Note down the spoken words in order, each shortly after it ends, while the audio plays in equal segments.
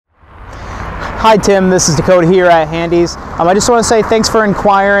Hi Tim, this is Dakota here at Handy's. I just want to say thanks for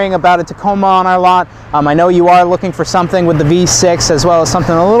inquiring about a Tacoma on our lot. I know you are looking for something with the V6 as well as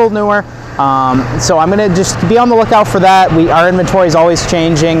something a little newer. So I'm going to just be on the lookout for that. Our inventory is always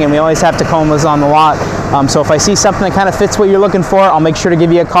changing and we always have Tacomas on the lot. So if I see something that kind of fits what you're looking for, I'll make sure to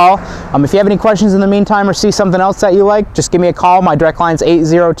give you a call. If you have any questions in the meantime or see something else that you like, just give me a call. My direct line is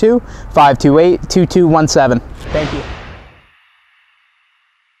 802-528-2217. Thank you.